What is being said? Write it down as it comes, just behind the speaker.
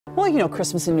Well, you know,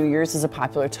 Christmas and New Year's is a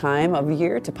popular time of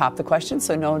year to pop the question,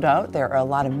 so no doubt there are a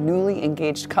lot of newly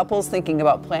engaged couples thinking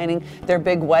about planning their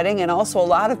big wedding, and also a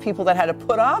lot of people that had to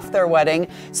put off their wedding,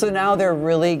 so now they're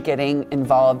really getting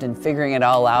involved and figuring it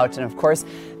all out. And of course,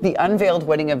 the Unveiled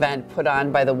wedding event put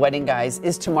on by the Wedding Guys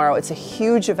is tomorrow. It's a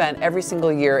huge event every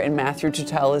single year, and Matthew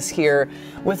Trettel is here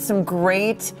with some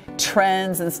great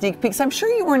trends and sneak peeks. I'm sure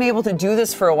you weren't able to do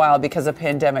this for a while because of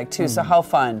pandemic too, so how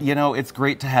fun. You know, it's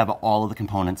great to have all of the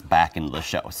components back into the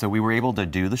show. So we were able to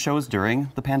do the shows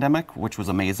during the pandemic, which was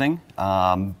amazing,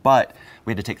 but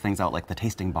we had to take things out like the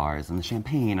tasting bars and the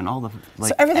champagne and all the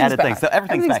so everything's added back. things. So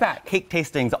everything's back. Cake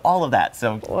tastings, all of that.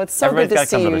 So well, it's so good to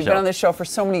see you. You've been on the show for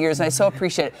so many years, and I so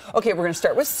appreciate it. Okay, we're going to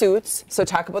start with suits. So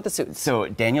talk about the suits. So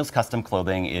Daniel's Custom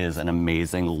Clothing is an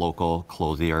amazing local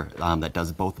clothier that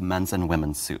does both men's and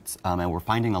women's suits. And we're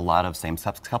finding a lot of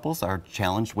same-sex couples are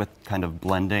challenged with kind of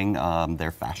blending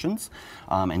their fashions.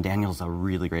 And Daniel's a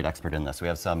really great expert in this. We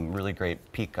have some really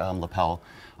great peak lapel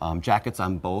jackets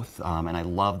on both, and I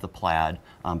love the plaid,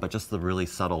 but just the really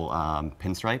subtle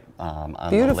pinstripe on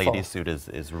the lady suit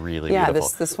is really beautiful.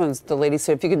 Yeah, this one's the lady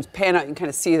suit. If you can pan out, you can kind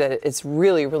of see that it's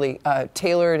really, really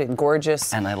tailored and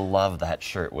gorgeous. And I love that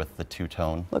shirt with the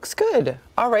two-tone. Looks good.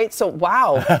 All right, so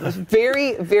wow,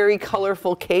 very, very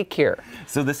colorful cake here.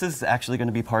 So this is actually going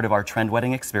to be part of our trend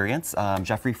wedding experience.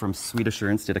 Jeffrey from Sweet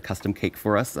Assurance did a custom cake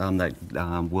for us that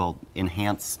will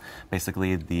enhance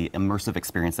basically the immersive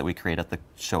experience that we create at the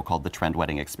show called the Trend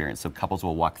Wedding Experience. So couples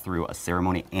will walk through a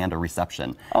ceremony and a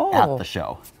reception at the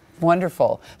show.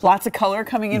 Wonderful. Lots of color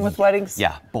coming in with weddings?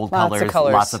 Yeah, bold colors,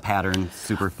 lots of patterns,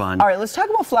 super fun. All right, let's talk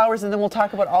about flowers, and then we'll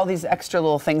talk about all these extra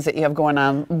little things that you have going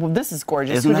on. Well, this is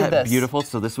gorgeous. Isn't Who did that this? Beautiful?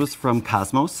 So this was from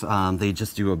Cosmos. They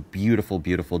just do a beautiful,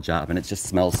 beautiful job, and it just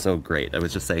smells so great. I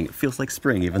was just saying, it feels like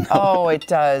spring, even though. Oh, it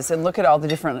does. And look at all the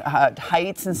different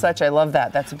heights and such. I love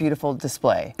that. That's a beautiful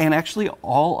display. And actually,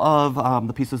 all of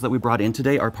the pieces that we brought in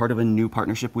today are part of a new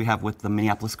partnership we have with the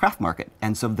Minneapolis Craft Market.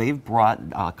 And so they've brought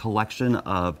a collection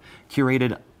of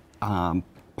curated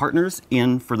partners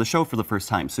in for the show for the first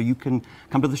time. So you can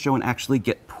come to the show and actually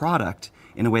get product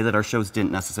in a way that our shows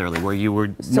didn't necessarily, where you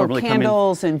would normally come in. So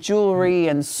candles and jewelry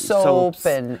and soap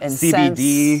and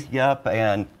CBD, scents. Yep,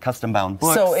 and custom bound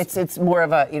books. So it's more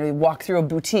of a, you walk through a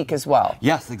boutique as well.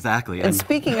 Yes, exactly. And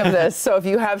speaking of this, so if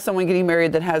you have someone getting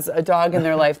married that has a dog in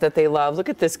their life that they love, look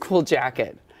at this cool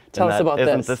jacket. Tell us about this.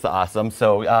 Isn't this awesome?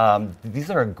 So these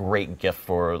are a great gift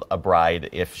for a bride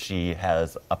if she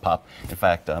has a pup. In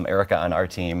fact, Erica on our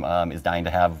team is dying to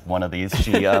have one of these.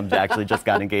 She actually just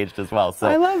got engaged as well. So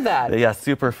I love that. Yeah,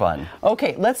 super fun.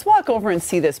 Okay, let's walk over and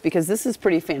see this because this is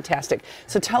pretty fantastic.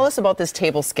 So tell us about this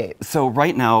tablescape. So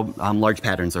right now, large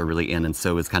patterns are really in, and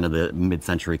so is kind of the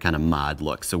mid-century kind of mod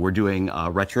look. So we're doing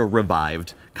a retro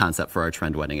revived concept for our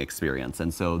trend wedding experience.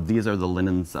 And so these are the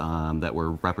linens that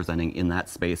we're representing in that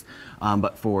space.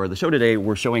 But for the show today,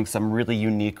 we're showing some really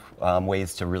unique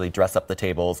ways to really dress up the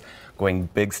tables, going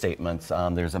big statements.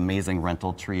 There's amazing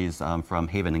rental trees from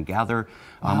Haven and Gather,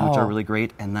 which are really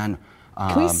great. And then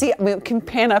can we see, I mean, can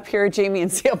pan up here, Jamie,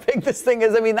 and see how big this thing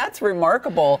is? I mean, that's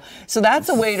remarkable. So that's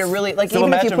a way to really, like, so even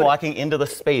imagine if you put, walking into the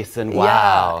space and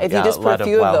wow. Yeah, if you just put a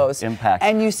few of those. Impact.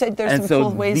 And you said there's some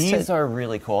cool ways these are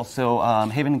really cool. So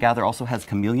Haven and Gather also has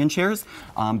chameleon chairs.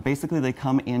 Basically, they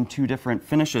come in 2 different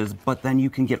finishes, but then you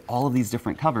can get all of these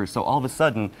different covers. So all of a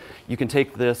sudden, you can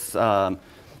take this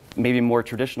maybe more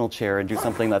traditional chair and do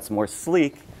something that's more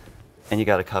sleek, and you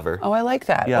got a cover. Oh, I like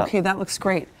that. Yeah. Okay, that looks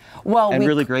great. Well, and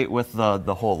really great with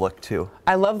the whole look too.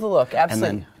 I love the look, absolutely.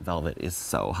 And then velvet is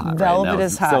so hot velvet right now.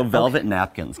 Is hot. So velvet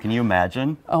napkins, can you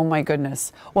imagine? Oh my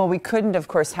goodness. Well, we couldn't, of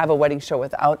course, have a wedding show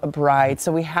without a bride,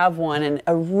 so we have one, and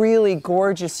a really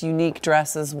gorgeous, unique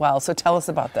dress as well. So tell us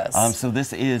about this. So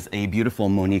this is a beautiful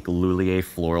Monique Lullier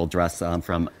floral dress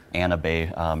from Anna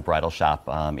Bay Bridal Shop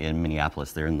in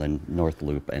Minneapolis. They're in the North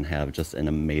Loop and have just an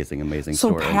amazing, amazing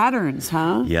store. So patterns,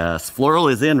 huh? Yes, floral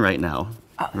is in right now.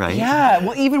 Right. Yeah.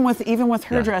 Well, even with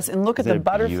her dress, and look at the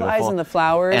butterflies and the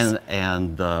flowers,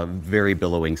 and the very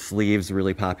billowing sleeves,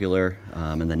 really popular,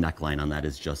 and the neckline on that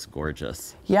is just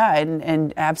gorgeous. Yeah,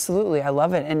 and absolutely, I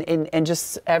love it, and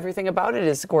just everything about it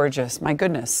is gorgeous. My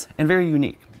goodness. And very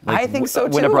unique. Like, I think so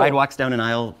too. When a bride walks down an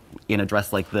aisle in a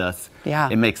dress like this,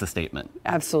 it makes a statement.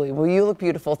 Absolutely. Well, you look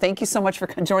beautiful. Thank you so much for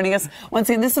joining us. Once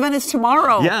again, this event is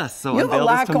tomorrow. Yes. So you have a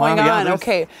lot going on. Yeah,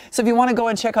 okay. So if you want to go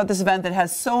and check out this event that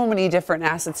has so many different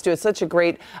assets to it, such a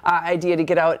great idea to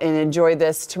get out and enjoy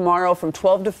this tomorrow from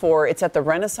 12 to 4. It's at the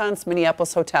Renaissance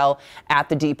Minneapolis Hotel at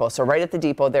the Depot. So right at the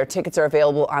Depot there. Tickets are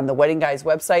available on the Wedding Guys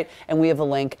website, and we have a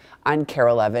link on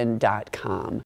kare11.com.